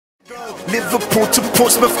Liverpool to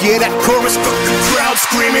Portsmouth, yeah, that chorus got the crowd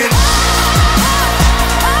screaming.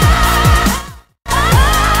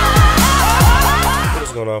 What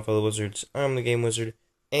is going on, fellow wizards? I'm the Game Wizard,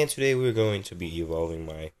 and today we're going to be evolving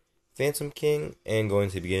my Phantom King and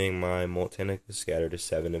going to be getting my Moltanica scatter to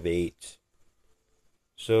 7 of 8.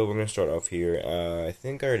 So we're going to start off here. I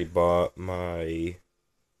think I already bought my...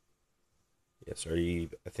 I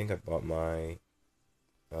think I bought my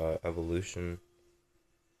evolution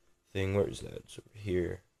thing. Where is that? It's over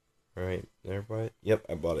here. Alright, there, buy it? Yep,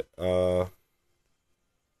 I bought it.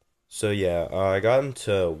 So yeah, I got him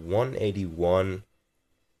to 181.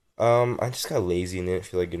 I just got lazy and didn't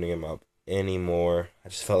feel like getting him up anymore. I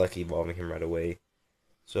just felt like evolving him right away.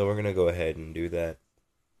 So we're gonna go ahead and do that.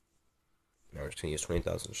 Now we're just gonna use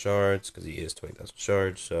 20,000 shards, because he is 20,000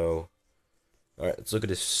 shards, so... Alright, let's look at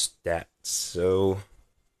his stats. So,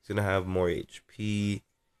 he's gonna have more HP.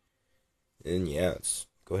 And yeah, let's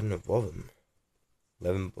go ahead and evolve him.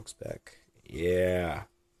 11 books back. Yeah.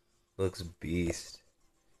 Looks beast.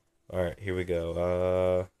 Alright, here we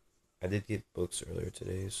go. I did get books earlier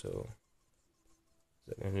today, so... Is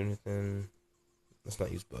that gonna do anything? Let's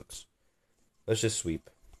not use books. Let's just sweep.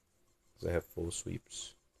 Because I have full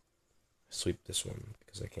sweeps. Sweep this one,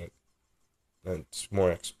 because I can't... It's more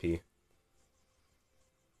XP.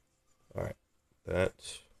 Alright, that.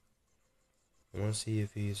 I want to see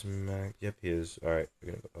if he's max. Yep, he is. Alright,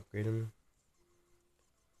 we're gonna go upgrade him.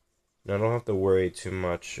 Now, I don't have to worry too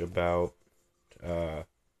much about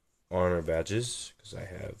honor badges, because I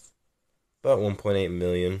have about 1.8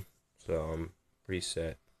 million, so I'm pretty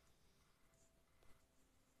set.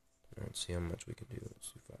 Let's see how much we can do.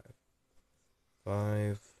 Let's do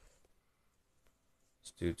 5.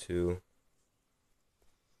 Let's do 2.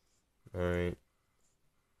 Alright.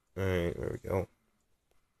 Alright, there we go.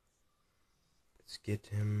 Let's get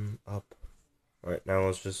him up. Alright, now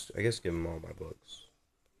let's just, I guess, give him all my books.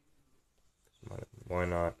 Why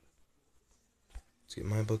not? Let's get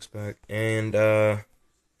my books back. And, I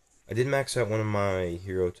did max out one of my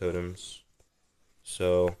hero totems.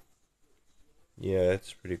 So, yeah,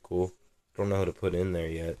 that's pretty cool. Don't know how to put in there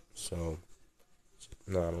yet, so,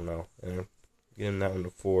 no, I don't know. And get him that one to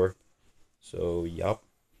 4. So, yup.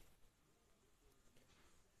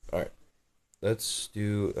 Alright, let's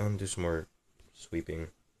do some more sweeping.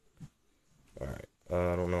 Alright,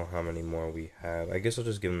 I don't know how many more we have. I guess I'll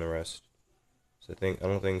just give him the rest. So I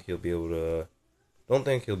don't think he'll be able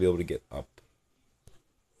to get up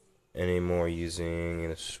anymore using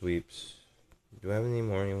the sweeps. Do I have any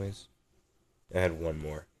more anyways? I had one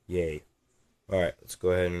more. Yay. Alright, let's go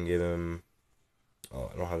ahead and give him... Oh,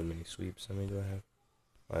 I don't have many sweeps. How many do I have?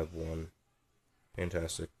 I have 1.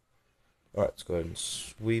 Fantastic. Alright, let's go ahead and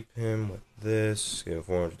sweep him with this. Get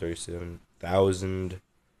 437,000, which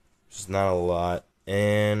is not a lot.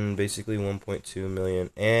 And basically 1.2 million.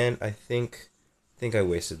 And I think I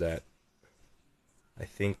wasted that. I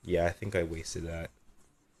think I wasted that.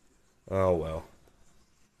 Oh well.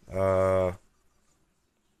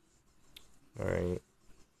 Alright.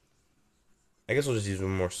 I guess I'll just use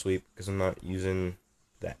one more sweep because I'm not using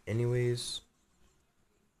that anyways.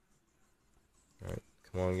 Alright.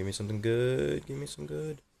 Come on, give me something good. Give me some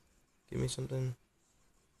good. Give me something.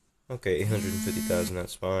 Okay, 850,000,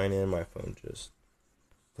 that's fine. And my phone just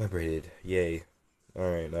vibrated. Yay.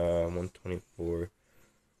 Alright, 124.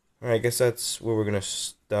 Alright, I guess that's where we're gonna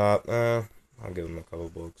stop. I'll give him a couple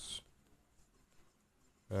books.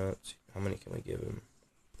 Let's see, how many can we give him?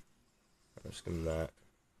 I'll just give him that.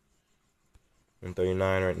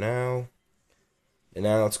 139 right now. And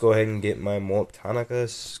now let's go ahead and get my Moltanica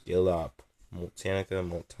skill up.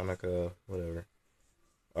 Moltanica, whatever.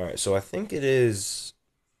 Alright, so I think it is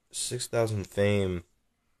 6,000 fame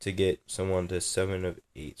to get someone to 7 of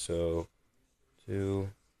 8. So, 2,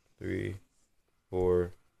 3,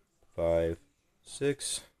 4, 5,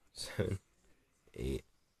 6, 7, 8,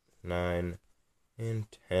 9, and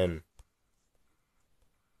 10.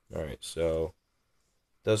 Alright, so,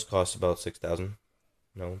 it does cost about 6,000.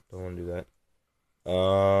 No, don't want to do that.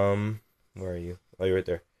 Where are you? Oh, you're right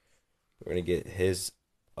there. We're going to get his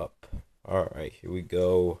up. Alright, here we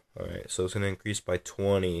go. Alright, so it's going to increase by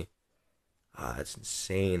 20. Ah, that's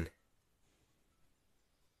insane.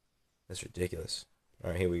 That's ridiculous.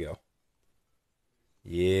 Alright, here we go.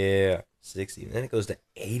 Yeah, 60. And then it goes to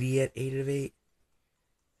 80 at 8 of 8.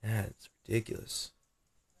 That's ridiculous.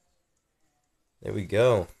 There we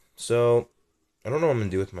go. So, I don't know what I'm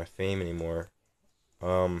going to do with my fame anymore.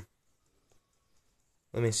 Let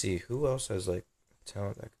me see. Who else has, like,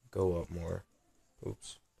 talent that could go up more?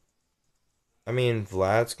 Oops. I mean,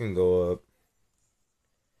 Vlad's can go up.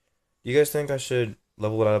 Do you guys think I should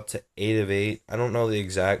level it up to 8 of 8. I don't know the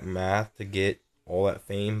exact math to get all that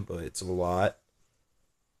fame, but it's a lot.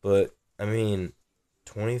 But I mean,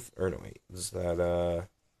 20 or no wait, is that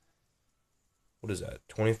what is that?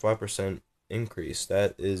 25% increase.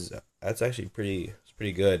 That's actually pretty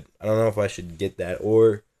good. I don't know if I should get that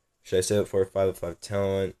or should I save it for a 5 of 5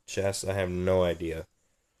 talent chest? I have no idea.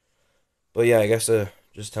 But yeah, I guess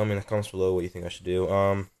just tell me in the comments below what you think I should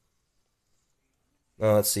do.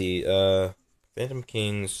 Let's see. Phantom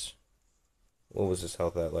Kings. What was his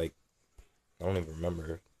health at? Like, I don't even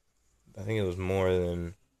remember. I think it was more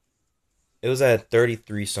than. It was at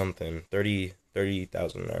 33 something,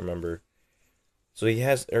 30,000. I remember. So he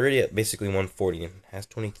has already at basically 140 and has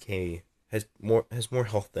 20k. Has more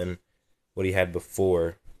health than what he had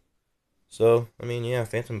before. So I mean, yeah,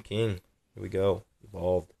 Phantom King. Here we go.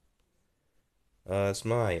 Evolved. It's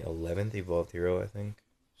my 11th evolved hero, I think.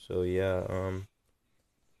 So yeah.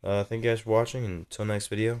 Thank you guys for watching, and until next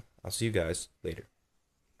video, I'll see you guys later.